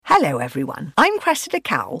Hello everyone, I'm Cressida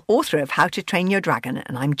Cowell, author of How to Train Your Dragon,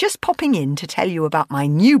 and I'm just popping in to tell you about my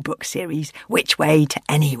new book series, Which Way to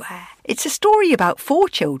Anywhere. It's a story about 4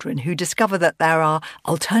 children who discover that there are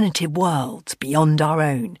alternative worlds beyond our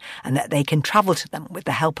own and that they can travel to them with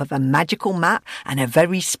the help of a magical map and a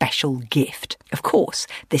very special gift. Of course,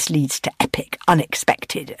 this leads to epic,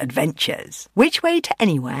 unexpected adventures. Which Way to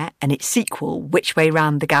Anywhere and its sequel, Which Way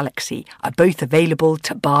Round the Galaxy, are both available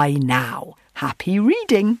to buy now. Happy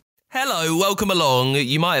reading! Hello, welcome along.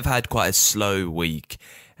 You might have had quite a slow week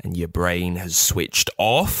and your brain has switched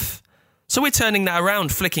off. So we're turning that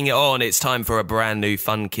around, flicking it on. It's time for a brand new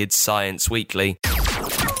Fun Kids Science Weekly.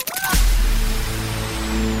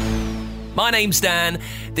 My name's Dan.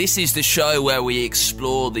 This is the show where we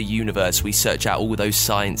explore the universe. We search out all those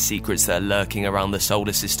science secrets that are lurking around the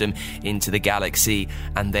solar system, into the galaxy,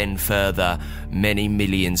 and then further, many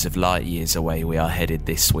millions of light years away we are headed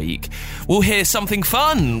this week. We'll hear something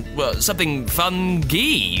fun. Well, something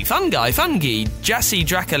fungi. Jassy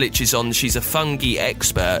Drakulich is on. She's a fungi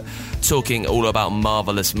expert, talking all about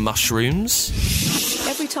marvellous mushrooms.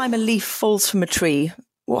 Every time a leaf falls from a tree,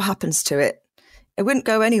 what happens to it? It wouldn't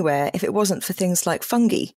go anywhere if it wasn't for things like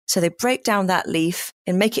fungi. So they break down that leaf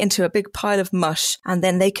and make it into a big pile of mush, and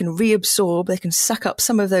then they can reabsorb, they can suck up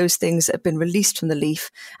some of those things that have been released from the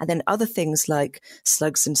leaf, and then other things like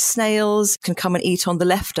slugs and snails can come and eat on the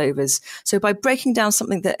leftovers. So by breaking down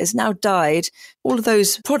something that is now died, all of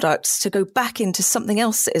those products to go back into something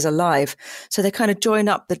else that is alive. So they kind of join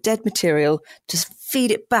up the dead material to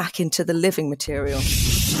feed it back into the living material.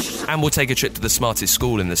 And we'll take a trip to the smartest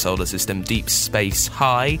school in the solar system, Deep Space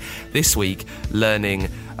High, this week, learning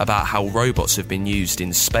about how robots have been used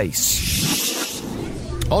in space.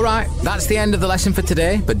 All right, that's the end of the lesson for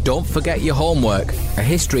today, but don't forget your homework, a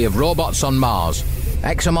history of robots on Mars.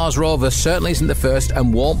 ExoMars rover certainly isn't the first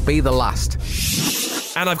and won't be the last.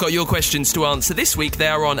 And I've got your questions to answer this week. They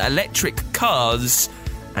are on electric cars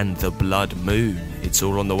and the blood moon. It's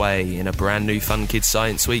all on the way in a brand new Fun Kids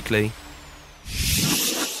Science Weekly.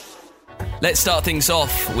 Let's start things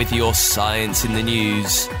off with your science in the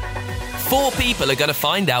news. 4 people are going to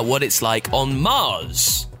find out what it's like on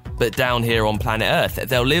Mars. But down here on planet Earth,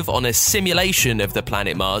 they'll live on a simulation of the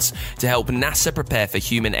planet Mars to help NASA prepare for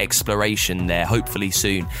human exploration there, hopefully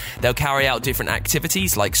soon. They'll carry out different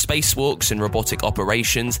activities like spacewalks and robotic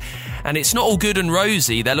operations. And it's not all good and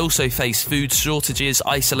rosy. They'll also face food shortages,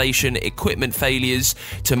 isolation, equipment failures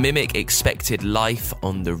to mimic expected life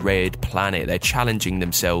on the red planet. They're challenging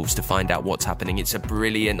themselves to find out what's happening. It's a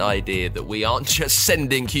brilliant idea that we aren't just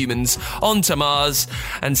sending humans onto Mars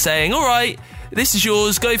and saying, all right, this is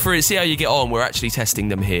yours, go for it, see how you get on. We're actually testing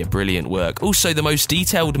them here. Brilliant work. Also, the most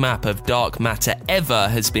detailed map of dark matter ever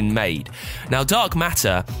has been made. Now, dark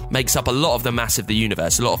matter makes up a lot of the mass of the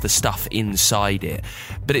universe, a lot of the stuff inside it.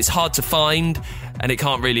 But it's hard to find, and it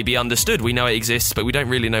can't really be understood. We know it exists, but we don't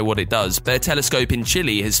really know what it does. But a telescope in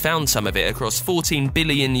Chile has found some of it across 14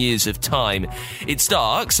 billion years of time. It's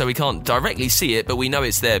dark, so we can't directly see it, but we know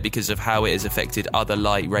it's there because of how it has affected other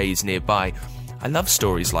light rays nearby. I love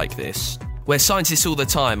stories like this, where scientists all the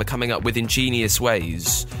time are coming up with ingenious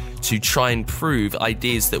ways to try and prove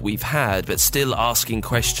ideas that we've had, but still asking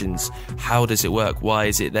questions. How does it work? Why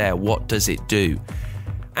is it there? What does it do?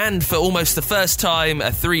 And for almost the first time, a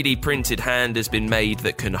 3D printed hand has been made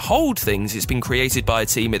that can hold things. It's been created by a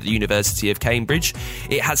team at the University of Cambridge.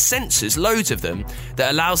 It has sensors, loads of them,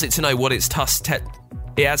 that allows it to know what it's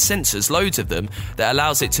It has sensors, loads of them, that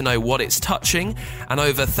allows it to know what it's touching, and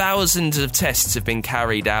over thousands of tests have been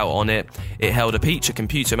carried out on it. It held a peach, a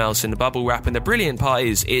computer mouse, and a bubble wrap, and the brilliant part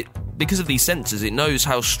is, because of these sensors, it knows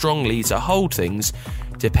how strongly to hold things,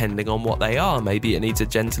 depending on what they are. Maybe it needs a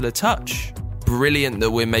gentler touch. Brilliant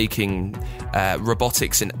that we're making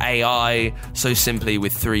robotics and AI so simply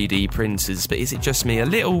with 3D printers, but is it just me? A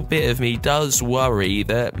little bit of me does worry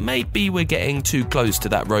that maybe we're getting too close to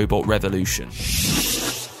that robot revolution.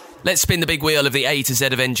 Let's spin the big wheel of the A to Z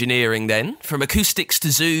of engineering then. From acoustics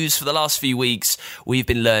to zoos, for the last few weeks, we've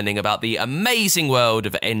been learning about the amazing world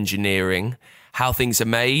of engineering, how things are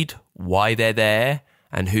made, why they're there,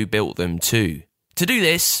 and who built them too. To do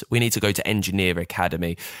this, we need to go to Engineer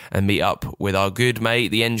Academy and meet up with our good mate,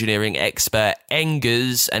 the engineering expert,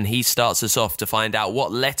 Engers, and he starts us off to find out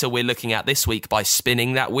what letter we're looking at this week by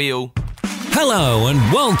spinning that wheel. Hello and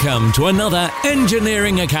welcome to another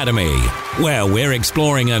Engineering Academy, where we're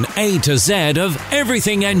exploring an A to Z of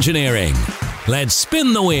everything engineering. Let's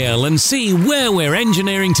spin the wheel and see where we're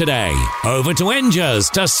engineering today. Over to Engers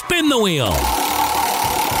to spin the wheel.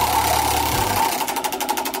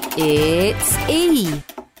 It's E,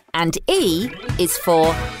 and E is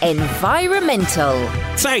for environmental.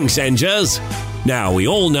 Thanks, Engers. Now, we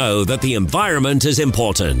all know that the environment is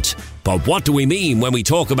important. But what do we mean when we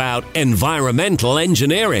talk about environmental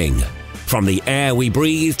engineering? From the air we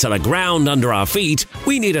breathe to the ground under our feet,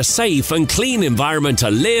 we need a safe and clean environment to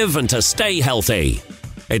live and to stay healthy.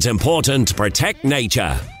 It's important to protect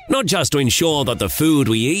nature, not just to ensure that the food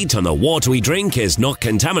we eat and the water we drink is not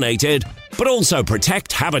contaminated, but also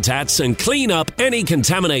protect habitats and clean up any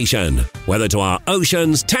contamination, whether to our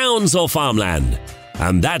oceans, towns or farmland.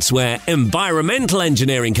 And that's where environmental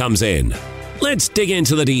engineering comes in. Let's dig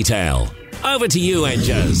into the detail. Over to you,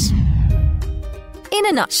 Engers. In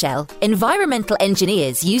a nutshell, environmental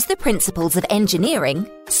engineers use the principles of engineering,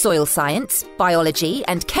 soil science, biology,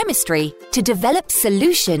 and chemistry to develop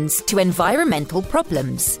solutions to environmental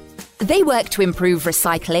problems. They work to improve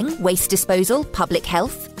recycling, waste disposal, public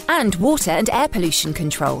health, and water and air pollution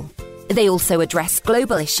control. They also address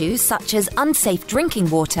global issues such as unsafe drinking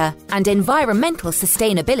water and environmental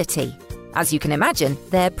sustainability. As you can imagine,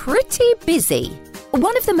 they're pretty busy.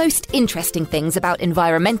 One of the most interesting things about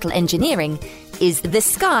environmental engineering is the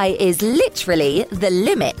sky is literally the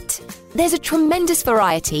limit. There's a tremendous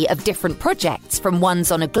variety of different projects, from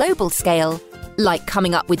ones on a global scale, like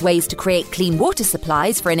coming up with ways to create clean water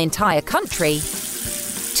supplies for an entire country,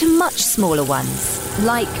 to much smaller ones,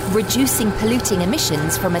 like reducing polluting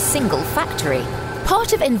emissions from a single factory.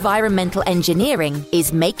 Part of environmental engineering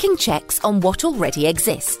is making checks on what already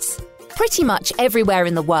exists. Pretty much everywhere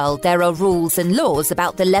in the world there are rules and laws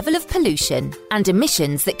about the level of pollution and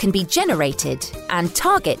emissions that can be generated and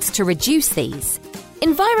targets to reduce these.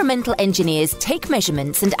 Environmental engineers take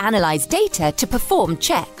measurements and analyse data to perform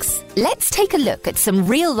checks. Let's take a look at some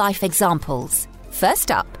real-life examples.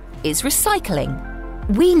 First up is recycling.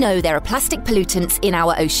 We know there are plastic pollutants in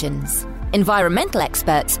our oceans. Environmental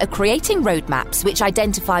experts are creating roadmaps which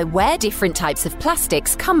identify where different types of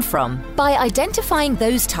plastics come from. By identifying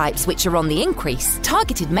those types which are on the increase,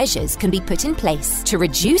 targeted measures can be put in place to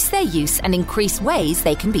reduce their use and increase ways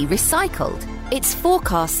they can be recycled. It's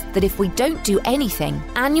forecast that if we don't do anything,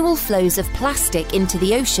 annual flows of plastic into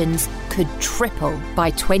the oceans could triple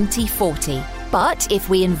by 2040. But if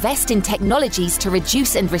we invest in technologies to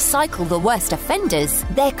reduce and recycle the worst offenders,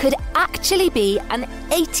 there could actually be an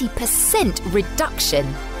 80% reduction.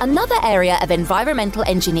 Another area of environmental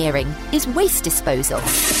engineering is waste disposal.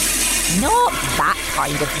 Not that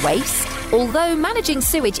kind of waste. Although managing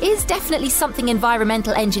sewage is definitely something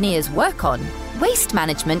environmental engineers work on, waste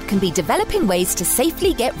management can be developing ways to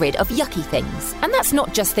safely get rid of yucky things. And that's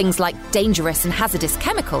not just things like dangerous and hazardous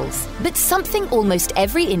chemicals, but something almost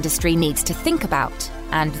every industry needs to think about,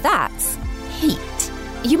 and that's heat.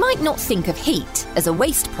 You might not think of heat as a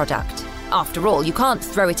waste product. After all, you can't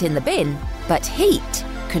throw it in the bin, but heat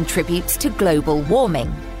contributes to global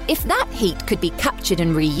warming. If that heat could be captured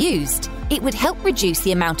and reused, it would help reduce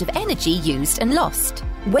the amount of energy used and lost.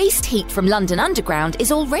 Waste heat from London Underground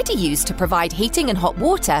is already used to provide heating and hot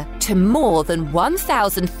water to more than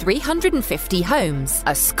 1,350 homes,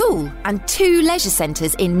 a school, and 2 leisure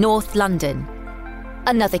centres in North London.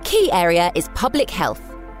 Another key area is public health.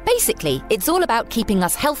 Basically, it's all about keeping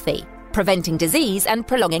us healthy, preventing disease, and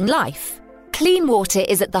prolonging life. Clean water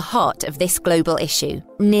is at the heart of this global issue.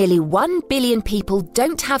 Nearly 1 billion people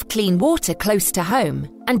don't have clean water close to home,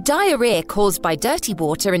 and diarrhea caused by dirty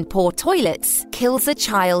water and poor toilets kills a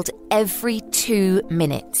child every 2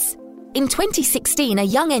 minutes. In 2016, a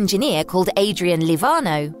young engineer called Adrian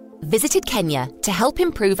Livano visited Kenya to help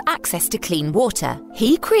improve access to clean water.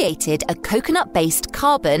 He created a coconut-based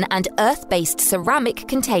carbon and earth-based ceramic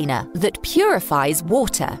container that purifies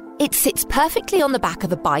water. It sits perfectly on the back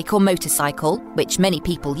of a bike or motorcycle, which many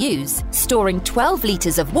people use, storing 12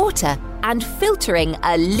 litres of water and filtering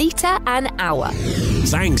a litre an hour.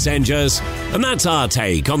 Thanks, Engers. And that's our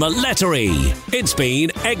take on the letter E. It's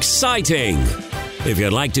been exciting. If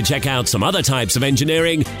you'd like to check out some other types of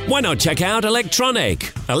engineering, why not check out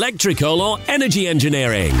electronic, electrical or energy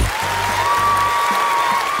engineering?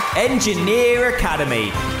 Engineer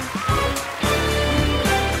Academy.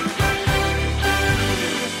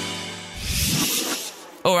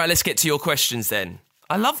 All right, let's get to your questions then.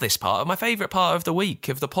 I love this part, my favourite part of the week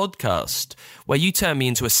of the podcast, where you turn me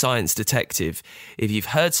into a science detective. If you've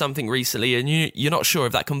heard something recently and you're not sure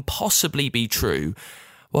if that can possibly be true,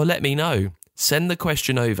 well, let me know. Send the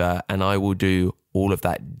question over and I will do all of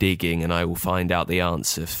that digging and I will find out the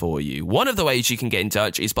answer for you. One of the ways you can get in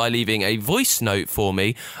touch is by leaving a voice note for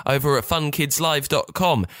me over at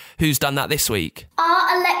funkidslive.com. Who's done that this week?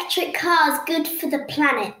 Are electric cars good for the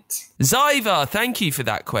planet? Zyva, thank you for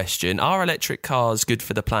that question. Are electric cars good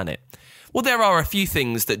for the planet? Well, there are a few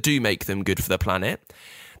things that do make them good for the planet.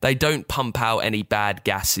 They don't pump out any bad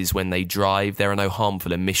gases when they drive. There are no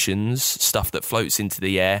harmful emissions, stuff that floats into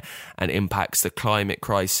the air and impacts the climate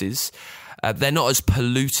crisis. They're not as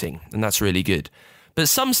polluting, and that's really good. But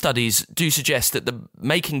some studies do suggest that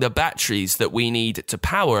making the batteries that we need to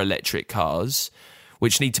power electric cars,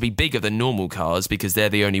 which need to be bigger than normal cars because they're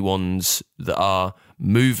the only ones that are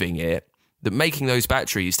moving it, that making those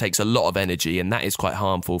batteries takes a lot of energy, and that is quite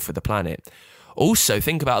harmful for the planet. Also,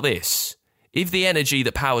 think about this. If the energy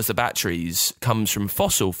that powers the batteries comes from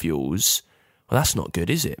fossil fuels, well, that's not good,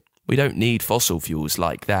 is it? We don't need fossil fuels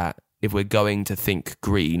like that. If we're going to think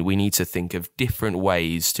green, we need to think of different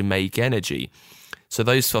ways to make energy. So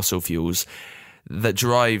those fossil fuels that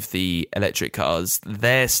drive the electric cars,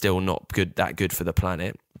 they're still not that good for the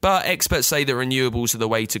planet. But experts say that renewables are the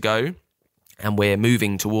way to go, and we're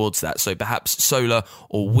moving towards that. So perhaps solar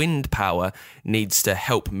or wind power needs to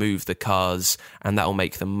help move the cars, and that will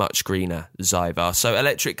make them much greener, Zyvar. So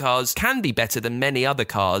electric cars can be better than many other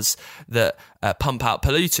cars that pump out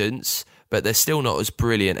pollutants, but they're still not as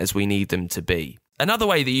brilliant as we need them to be. Another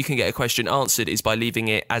way that you can get a question answered is by leaving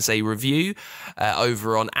it as a review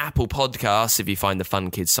over on Apple Podcasts, if you find the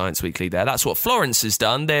Fun Kids Science Weekly there. That's what Florence has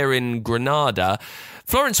done. They're in Granada.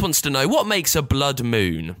 Florence wants to know, what makes a blood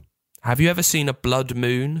moon? Have you ever seen a blood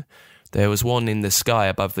moon? There was one in the sky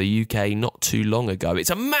above the UK not too long ago.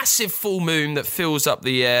 It's a massive full moon that fills up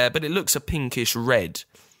the air, but it looks a pinkish red.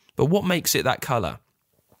 But what makes it that colour?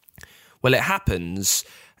 Well, it happens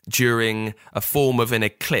during a form of an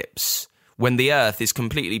eclipse, when the Earth is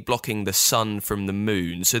completely blocking the sun from the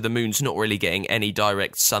moon. So the moon's not really getting any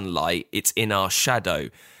direct sunlight. It's in our shadow.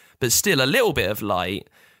 But still, a little bit of light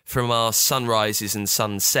from our sunrises and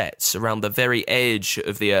sunsets around the very edge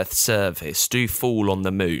of the Earth's surface do fall on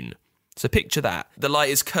the moon. So picture that. The light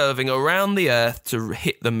is curving around the Earth to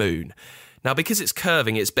hit the moon. Now, because it's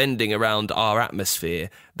curving, it's bending around our atmosphere,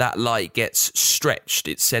 that light gets stretched.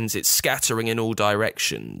 It sends it scattering in all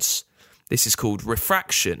directions. This is called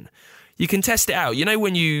refraction. You can test it out. You know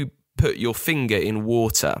when you put your finger in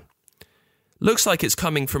water? Looks like it's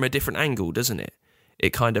coming from a different angle, doesn't it?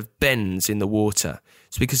 It kind of bends in the water.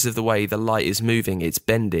 It's because of the way the light is moving, it's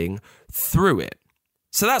bending through it.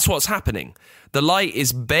 So that's what's happening. The light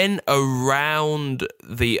is bent around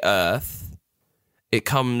the Earth. It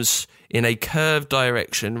comes in a curved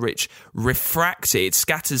direction, which refracts it. It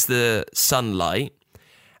scatters the sunlight.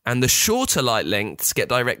 And the shorter light lengths get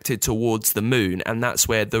directed towards the moon, and that's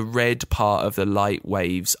where the red part of the light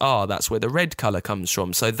waves are. That's where the red colour comes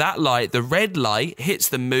from. So that light, the red light, hits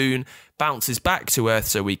the moon, bounces back to Earth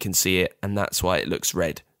so we can see it, and that's why it looks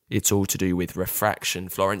red. It's all to do with refraction.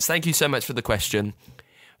 Florence, thank you so much for the question.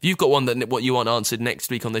 If you've got one what you want answered next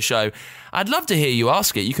week on the show, I'd love to hear you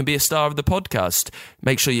ask it. You can be a star of the podcast.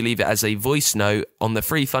 Make sure you leave it as a voice note on the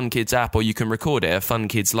free Fun Kids app, or you can record it at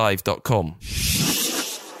funkidslive.com.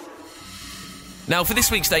 Now, for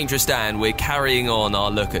this week's Dangerous Dan, we're carrying on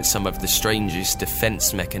our look at some of the strangest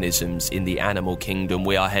defence mechanisms in the animal kingdom.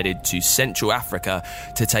 We are headed to Central Africa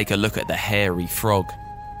to take a look at the hairy frog.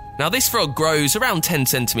 Now, this frog grows around 10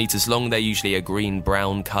 centimetres long. They're usually a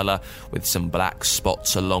green-brown colour with some black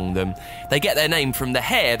spots along them. They get their name from the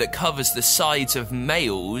hair that covers the sides of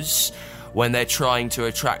males when they're trying to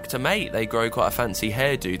attract a mate. They grow quite a fancy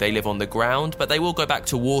hairdo. They live on the ground, but they will go back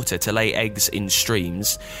to water to lay eggs in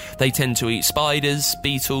streams. They tend to eat spiders,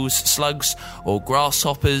 beetles, slugs, or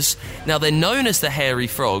grasshoppers. Now, they're known as the hairy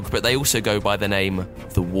frog, but they also go by the name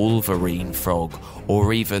the Wolverine frog,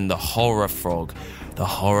 or even the horror frog. The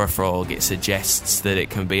horror frog, it suggests that it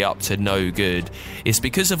can be up to no good. It's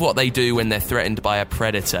because of what they do when they're threatened by a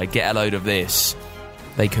predator. Get a load of this.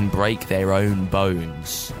 They can break their own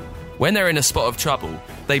bones. When they're in a spot of trouble,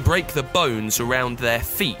 they break the bones around their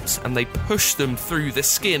feet and they push them through the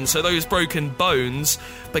skin, so those broken bones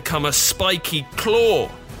become a spiky claw.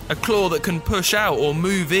 A claw that can push out or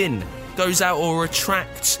move in, goes out or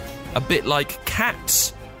retract, a bit like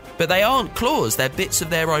cats. But they aren't claws, they're bits of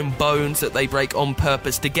their own bones that they break on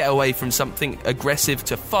purpose to get away from something aggressive,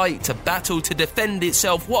 to fight, to battle, to defend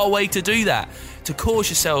itself. What a way to do that, to cause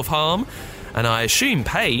yourself harm. And I assume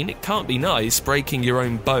pain. It can't be nice breaking your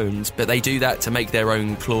own bones, but they do that to make their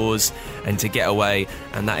own claws and to get away,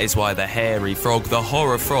 and that is why the hairy frog, the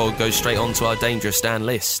horror frog, goes straight onto our Dangerous Dan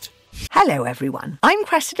list. Hello everyone, I'm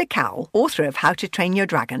Cressida Cowell, author of How to Train Your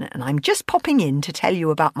Dragon, and I'm just popping in to tell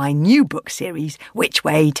you about my new book series, Which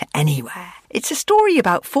Way to Anywhere. It's a story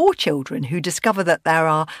about 4 children who discover that there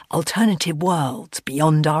are alternative worlds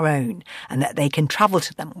beyond our own and that they can travel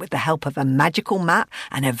to them with the help of a magical map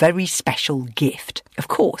and a very special gift. Of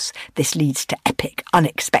course, this leads to epic,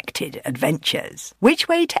 unexpected adventures. Which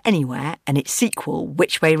Way to Anywhere and its sequel,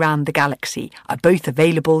 Which Way Round the Galaxy, are both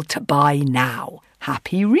available to buy now.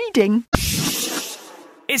 Happy reading!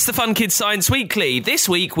 It's the Fun Kids Science Weekly. This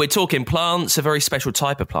week, we're talking plants, a very special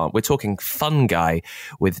type of plant. We're talking fungi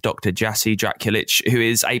with Dr. Jassi Drakulic, who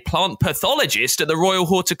is a plant pathologist at the Royal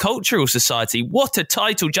Horticultural Society. What a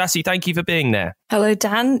title, Jassi. Thank you for being there. Hello,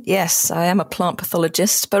 Dan. Yes, I am a plant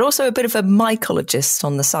pathologist, but also a bit of a mycologist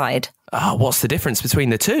on the side. What's the difference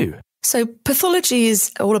between the two? So pathology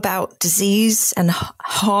is all about disease and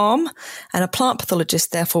harm, and a plant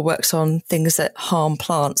pathologist therefore works on things that harm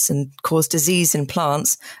plants and cause disease in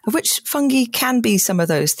plants, of which fungi can be some of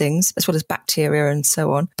those things, as well as bacteria and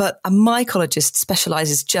so on. But a mycologist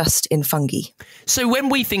specializes just in fungi. So when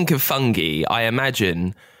we think of fungi, I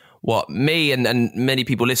imagine what me and many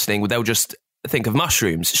people listening, they'll just think of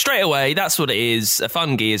mushrooms. Straight away, that's what it is. A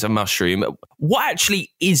fungi is a mushroom. What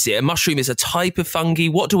actually is it? A mushroom is a type of fungi.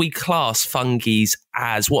 What do we class fungi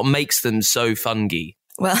as? What makes them so fungi?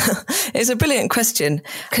 Well, it's a brilliant question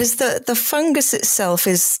because the fungus itself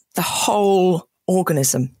is the whole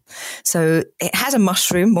organism. So it has a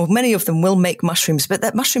mushroom, or many of them will make mushrooms, but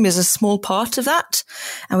that mushroom is a small part of that.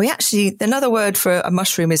 And we actually, another word for a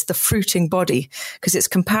mushroom is the fruiting body, because it's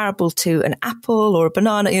comparable to an apple or a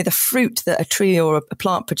banana, the fruit that a tree or a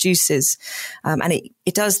plant produces. And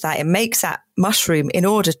it does that. It makes that mushroom in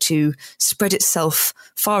order to spread itself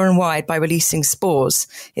far and wide by releasing spores.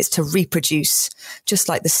 It's to reproduce. Just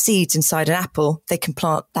like the seeds inside an apple, they can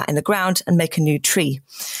plant that in the ground and make a new tree.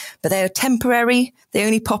 But they are temporary. They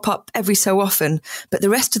only pop up every so often, but the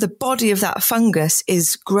rest of the body of that fungus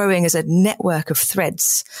is growing as a network of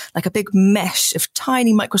threads, like a big mesh of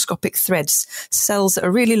tiny microscopic threads, cells that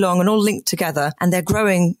are really long and all linked together, and they're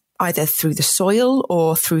growing either through the soil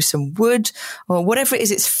or through some wood or whatever it is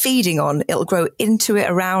it's feeding on. It'll grow into it,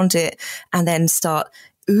 around it, and then start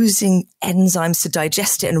oozing enzymes to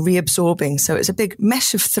digest it and reabsorbing. So it's a big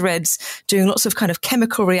mesh of threads doing lots of kind of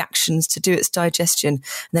chemical reactions to do its digestion. And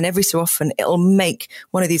then every so often it'll make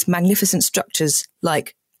one of these magnificent structures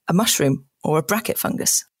like a mushroom or a bracket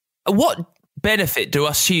fungus. What benefit do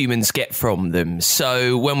us humans get from them?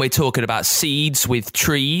 So when we're talking about seeds with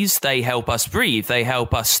trees, they help us breathe, they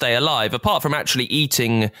help us stay alive. Apart from actually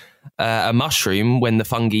eating a mushroom when the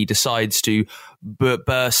fungi decides to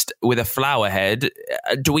burst with a flower head,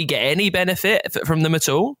 do we get any benefit from them at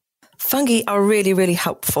all? Fungi are really, really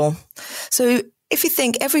helpful. So if you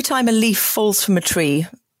think every time a leaf falls from a tree,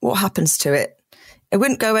 what happens to it? It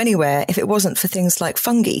wouldn't go anywhere if it wasn't for things like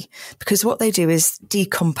fungi, because what they do is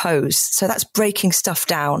decompose. So that's breaking stuff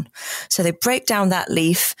down. So they break down that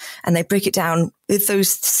leaf and they break it down with those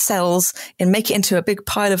cells and make it into a big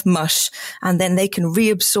pile of mush. And then they can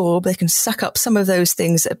reabsorb, they can suck up some of those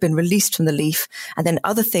things that have been released from the leaf. And then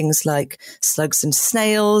other things like slugs and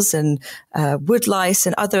snails and wood lice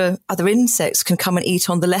and other insects can come and eat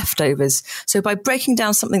on the leftovers. So by breaking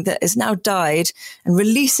down something that is now died and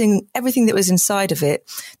releasing everything that was inside of it,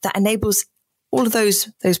 that enables all of those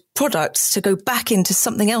products to go back into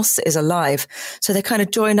something else that is alive. So they kind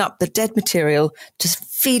of join up the dead material to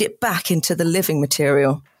feed it back into the living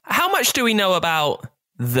material. How much do we know about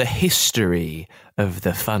the history of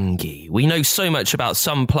the fungi? We know so much about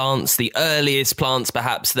some plants, the earliest plants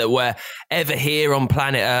perhaps that were ever here on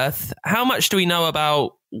planet Earth. How much do we know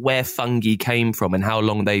about where fungi came from and how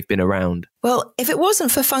long they've been around? Well, if it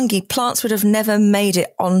wasn't for fungi, plants would have never made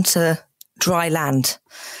it onto dry land.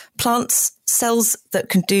 Plants, cells that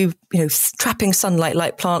can do, trapping sunlight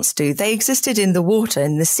like plants do, they existed in the water,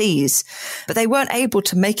 in the seas, but they weren't able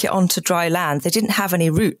to make it onto dry land. They didn't have any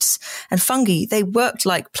roots. And fungi, they worked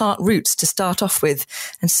like plant roots to start off with.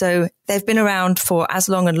 And so they've been around for as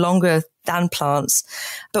long and longer than plants.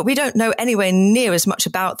 But we don't know anywhere near as much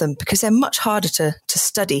about them because they're much harder to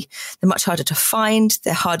study. They're much harder to find.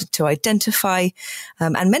 They're harder to identify.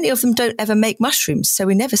 And many of them don't ever make mushrooms. So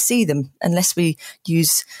we never see them unless we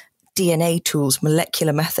use DNA tools,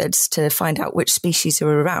 molecular methods to find out which species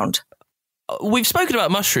are around. We've spoken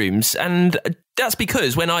about mushrooms, and that's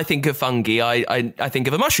because when I think of fungi, I think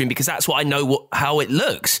of a mushroom because that's what I know how it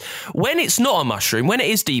looks. When it's not a mushroom, when it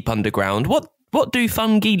is deep underground, what do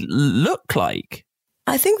fungi look like?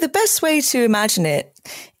 I think the best way to imagine it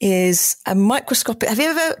is a microscopic. Have you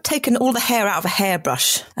ever taken all the hair out of a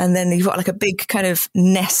hairbrush and then you've got like a big kind of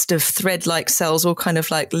nest of thread-like cells all kind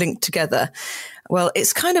of like linked together? Well,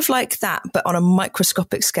 it's kind of like that, but on a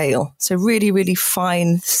microscopic scale. So really, really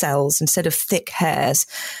fine cells instead of thick hairs.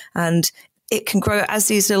 And it can grow as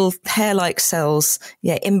these little hair-like cells,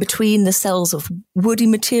 in between the cells of woody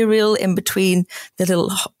material, in between the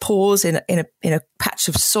little pores in a patch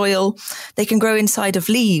of soil. They can grow inside of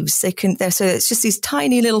leaves. So it's just these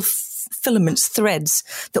tiny little filaments, threads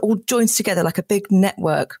that all joins together like a big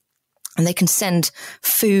network. And they can send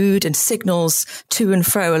food and signals to and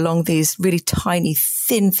fro along these really tiny,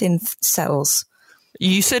 thin cells.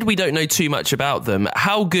 You said we don't know too much about them.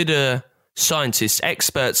 How good are scientists,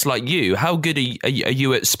 experts like you, how good are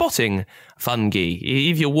you at spotting fungi?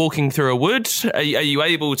 If you're walking through a wood, are you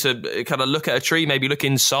able to kind of look at a tree, maybe look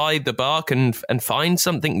inside the bark and find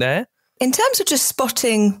something there? In terms of just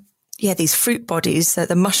spotting, these fruit bodies,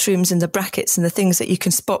 the mushrooms and the brackets and the things that you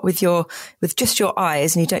can spot with just your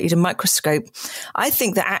eyes and you don't need a microscope. I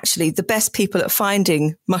think that actually the best people at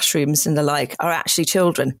finding mushrooms and the like are actually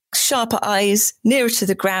children. Sharper eyes, nearer to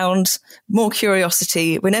the ground, more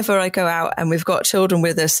curiosity. Whenever I go out and we've got children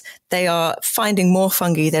with us, they are finding more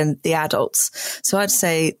fungi than the adults. So I'd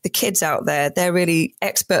say the kids out there, they're really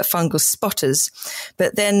expert fungal spotters.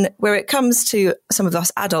 But then where it comes to some of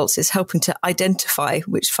us adults is helping to identify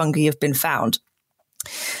which fungi have been found.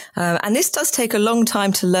 And this does take a long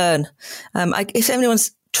time to learn. If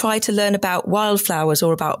anyone's tried to learn about wildflowers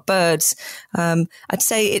or about birds, I'd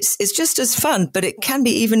say it's just as fun, but it can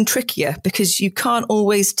be even trickier because you can't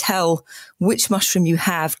always tell which mushroom you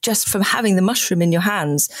have just from having the mushroom in your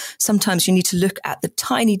hands. Sometimes you need to look at the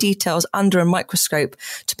tiny details under a microscope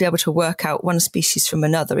to be able to work out one species from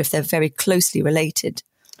another if they're very closely related.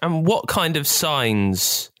 And what kind of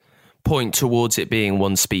signs point towards it being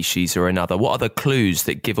one species or another? What are the clues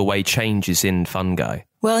that give away changes in fungi?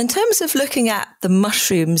 Well, in terms of looking at the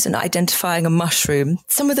mushrooms and identifying a mushroom,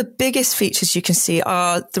 some of the biggest features you can see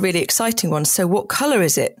are the really exciting ones. So what color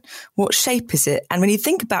is it? What shape is it? And when you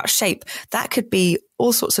think about shape, that could be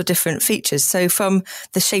all sorts of different features. So from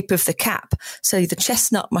the shape of the cap, so the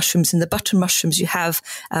chestnut mushrooms and the button mushrooms you have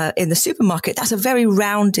in the supermarket, that's a very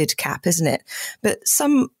rounded cap, isn't it? But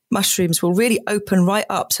some mushrooms will really open right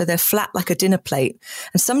up, so they're flat like a dinner plate.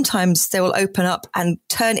 And sometimes they will open up and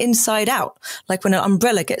turn inside out, like when an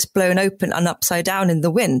umbrella gets blown open and upside down in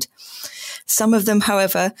the wind. Some of them,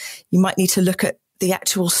 however, you might need to look at the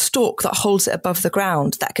actual stalk that holds it above the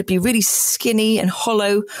ground. That could be really skinny and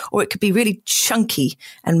hollow, or it could be really chunky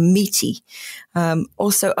and meaty.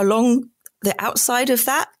 Also, along the outside of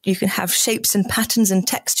that, you can have shapes and patterns and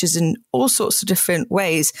textures in all sorts of different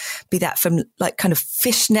ways, be that from like kind of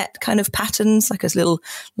fishnet kind of patterns, like a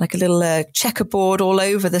little checkerboard all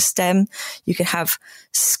over the stem. You can have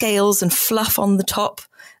scales and fluff on the top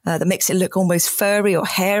that makes it look almost furry or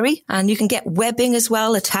hairy. And you can get webbing as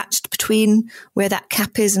well attached between where that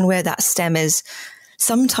cap is and where that stem is.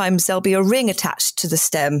 Sometimes there'll be a ring attached to the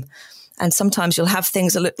stem. And sometimes you'll have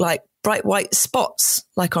things that look like bright white spots,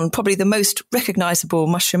 like on probably the most recognizable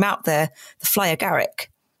mushroom out there, the fly agaric.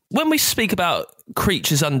 When we speak about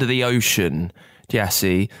creatures under the ocean,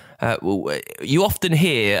 Jassy, you often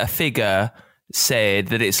hear a figure said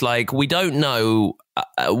that it's like, we don't know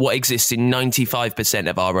what exists in 95%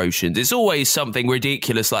 of our oceans. It's always something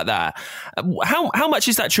ridiculous like that. How much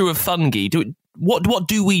is that true of fungi? What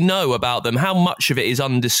do we know about them? How much of it is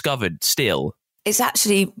undiscovered still? It's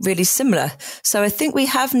actually really similar. So I think we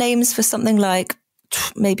have names for something like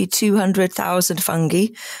maybe 200,000 fungi,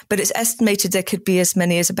 but it's estimated there could be as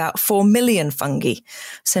many as about 4 million fungi.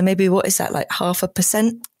 So maybe what is that, like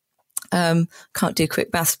 0.5%? Can't do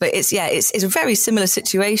quick maths, but it's a very similar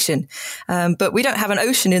situation. But we don't have an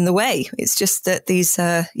ocean in the way. It's just that these,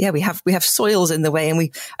 we have soils in the way, and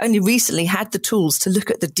we only recently had the tools to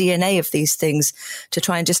look at the DNA of these things to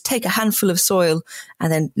try and just take a handful of soil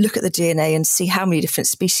and then look at the DNA and see how many different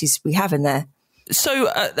species we have in there.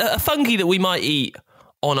 So a fungi that we might eat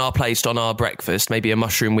on our plate, on our breakfast, maybe a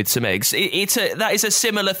mushroom with some eggs. That is a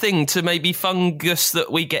similar thing to maybe fungus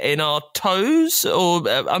that we get in our toes or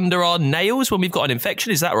under our nails when we've got an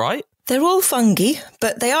infection. Is that right? They're all fungi,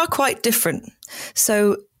 but they are quite different.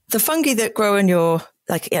 So the fungi that grow in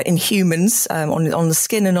humans, on the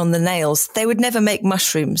skin and on the nails, they would never make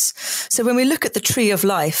mushrooms. So when we look at the tree of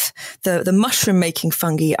life, the mushroom making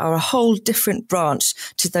fungi are a whole different branch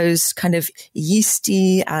to those kind of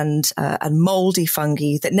yeasty and moldy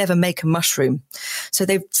fungi that never make a mushroom. So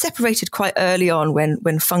they've separated quite early on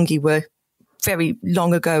when fungi were very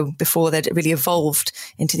long ago, before they'd really evolved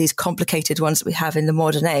into these complicated ones that we have in the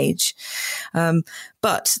modern age.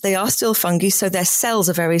 But they are still fungi, so their cells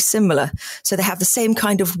are very similar. So they have the same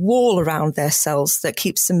kind of wall around their cells that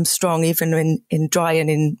keeps them strong even in dry and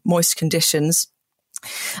in moist conditions.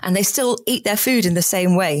 And they still eat their food in the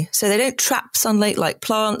same way. So they don't trap sunlight like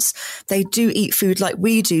plants. They do eat food like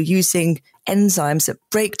we do, using enzymes that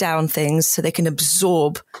break down things so they can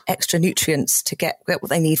absorb extra nutrients to get what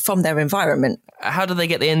they need from their environment. How do they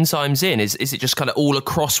get the enzymes in? Is it just kind of all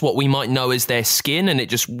across what we might know as their skin, and it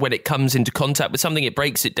just, when it comes into contact with something, it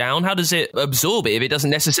breaks it down? How does it absorb it if it doesn't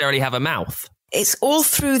necessarily have a mouth? It's all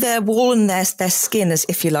through their wall and their skin, as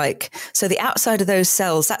if you like. So the outside of those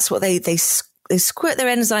cells, that's what they squirt their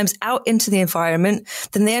enzymes out into the environment.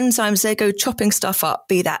 Then the enzymes, they go chopping stuff up,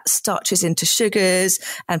 be that starches into sugars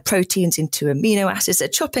and proteins into amino acids. They're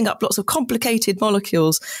chopping up lots of complicated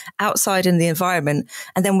molecules outside in the environment.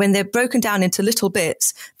 And then when they're broken down into little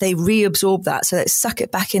bits, they reabsorb that. So they suck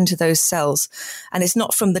it back into those cells. And it's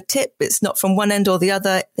not from the tip. It's not from one end or the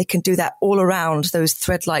other. They can do that all around those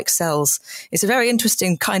thread-like cells. It's a very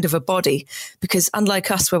interesting kind of a body, because unlike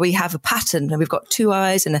us, where we have a pattern and we've got two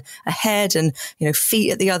eyes and a head and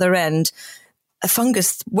feet at the other end, a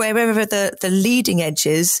fungus, wherever the leading edge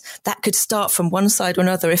is, that could start from one side or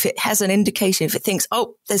another. If it has an indication, if it thinks,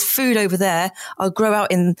 oh, there's food over there, I'll grow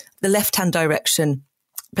out in the left-hand direction.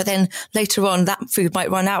 But then later on, that food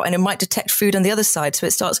might run out and it might detect food on the other side. So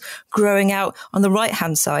it starts growing out on the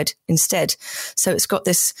right-hand side instead. So it's got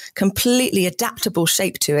this completely adaptable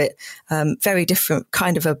shape to it, very different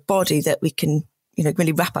kind of a body that we can,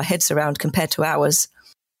 really wrap our heads around compared to ours.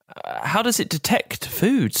 How does it detect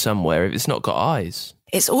food somewhere if it's not got eyes?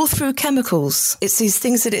 It's all through chemicals. It's these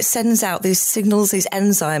things that it sends out, these signals, these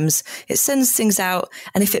enzymes. It sends things out,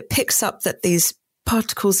 and if it picks up that these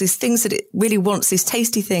particles, these things that it really wants, these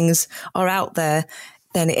tasty things are out there,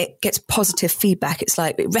 then it gets positive feedback. It's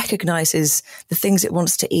like it recognizes the things it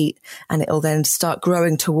wants to eat, and it'll then start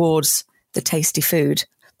growing towards the tasty food.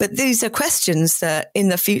 But these are questions that in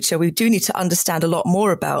the future we do need to understand a lot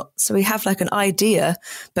more about. So we have like an idea,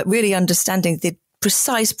 but really understanding the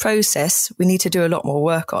precise process we need to do a lot more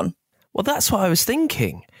work on. Well, that's what I was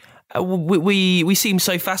thinking. We seem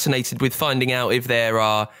so fascinated with finding out if there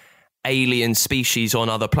are alien species on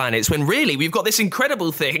other planets, when really we've got this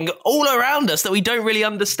incredible thing all around us that we don't really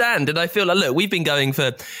understand. And I feel like, look, we've been going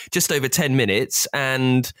for just over 10 minutes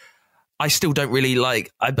and I still don't really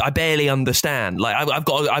I barely understand. Like I've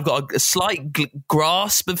got a slight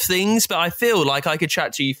grasp of things, but I feel like I could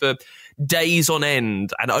chat to you for days on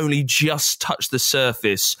end and only just touch the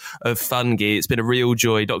surface of fungi. It's been a real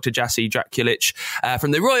joy. Dr. Jassi Drakulic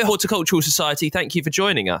from the Royal Horticultural Society. Thank you for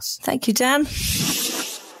joining us. Thank you, Dan.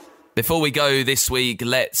 Before we go this week,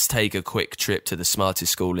 let's take a quick trip to the smartest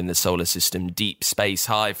school in the solar system, Deep Space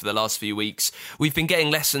Hive. For the last few weeks, we've been getting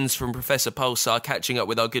lessons from Professor Pulsar, catching up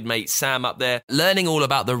with our good mate Sam up there, learning all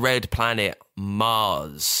about the red planet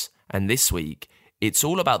Mars. And this week, it's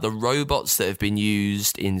all about the robots that have been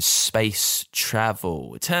used in space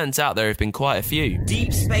travel. It turns out there have been quite a few.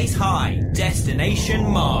 Deep Space Hive, Destination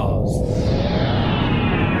Mars.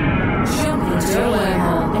 Jump into a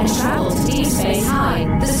wormhole and travel to Deep Space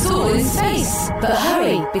Hive, the school in space. But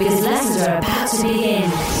hurry, because lessons are about to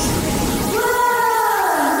begin.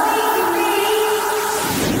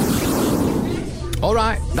 All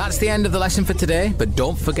right, that's the end of the lesson for today, but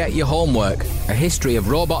don't forget your homework. A history of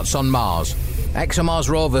robots on Mars. ExoMars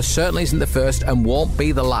rover certainly isn't the first and won't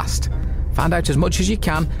be the last. Find out as much as you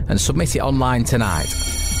can and submit it online tonight.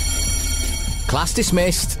 Class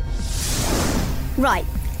dismissed. Right,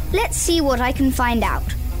 let's see what I can find out.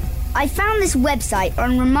 I found this website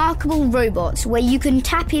on Remarkable Robots where you can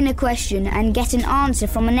tap in a question and get an answer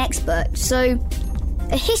from an expert. So,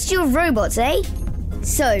 a history of robots, eh?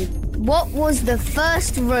 So, what was the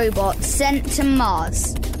first robot sent to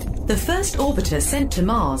Mars? The first orbiter sent to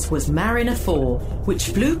Mars was Mariner 4,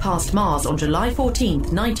 which flew past Mars on July 14,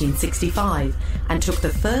 1965, and took the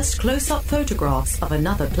first close-up photographs of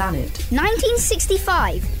another planet.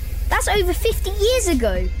 1965? That's over 50 years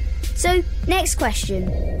ago. So, next question.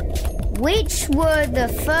 Which were the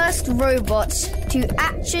first robots to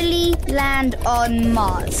actually land on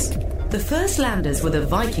Mars? The first landers were the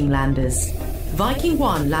Viking landers. Viking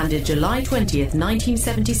 1 landed July 20th,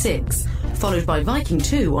 1976, followed by Viking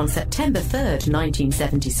 2 on September 3rd,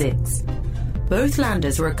 1976. Both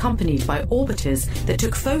landers were accompanied by orbiters that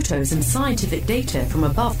took photos and scientific data from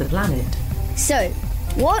above the planet. So,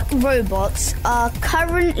 what robots are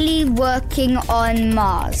currently working on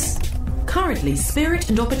Mars? Currently, Spirit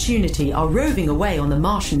and Opportunity are roving away on the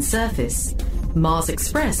Martian surface. Mars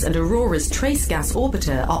Express and Aurora's Trace Gas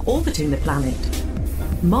Orbiter are orbiting the planet.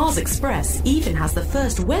 Mars Express even has the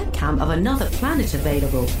first webcam of another planet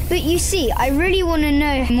available. But you see, I really want to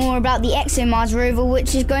know more about the ExoMars rover,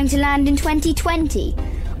 which is going to land in 2020.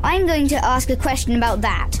 I'm going to ask a question about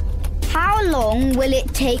that. How long will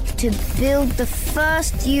it take to build the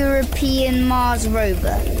first European Mars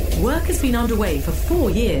rover? Work has been underway for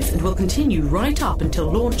 4 years and will continue right up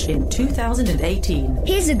until launch in 2018.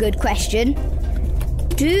 Here's a good question.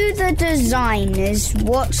 Do the designers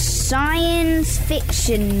watch science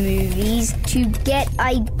fiction movies to get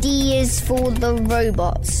ideas for the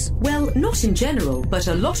robots? Well, not in general, but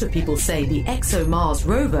a lot of people say the ExoMars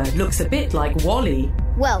rover looks a bit like WALL-E.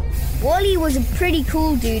 Well, WALL-E was a pretty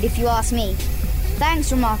cool dude if you ask me.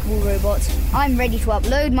 Thanks, Remarkable Robots. I'm ready to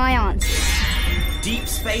upload my answers. Deep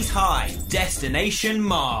Space High, Destination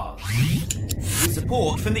Mars. With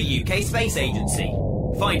support from the UK Space Agency.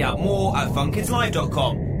 Find out more at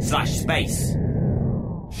funkidslive.com/space.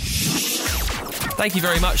 Thank you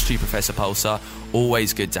very much to Professor Pulsar.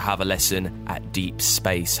 Always good to have a lesson at Deep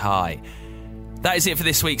Space High. That is it for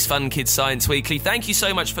this week's Fun Kids Science Weekly. Thank you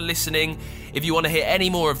so much for listening. If you want to hear any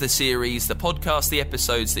more of the series, the podcast, the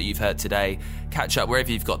episodes that you've heard today, catch up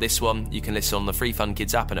wherever you've got this one. You can listen on the free Fun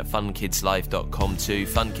Kids app and at funkidslive.com too.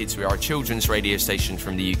 Fun Kids, we are a children's radio station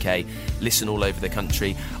from the UK. Listen all over the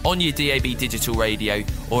country on your DAB digital radio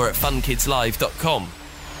or at funkidslive.com.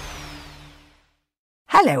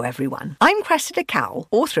 Hello everyone, I'm Cressida Cowell,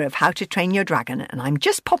 author of How to Train Your Dragon, and I'm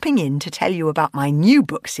just popping in to tell you about my new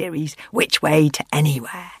book series, Which Way to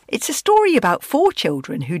Anywhere. It's a story about 4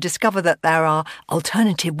 children who discover that there are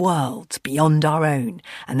alternative worlds beyond our own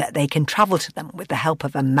and that they can travel to them with the help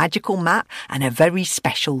of a magical map and a very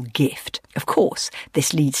special gift. Of course,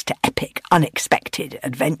 this leads to epic, unexpected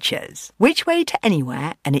adventures. Which Way to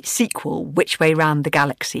Anywhere and its sequel, Which Way Round the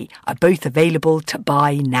Galaxy, are both available to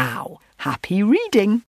buy now. Happy reading!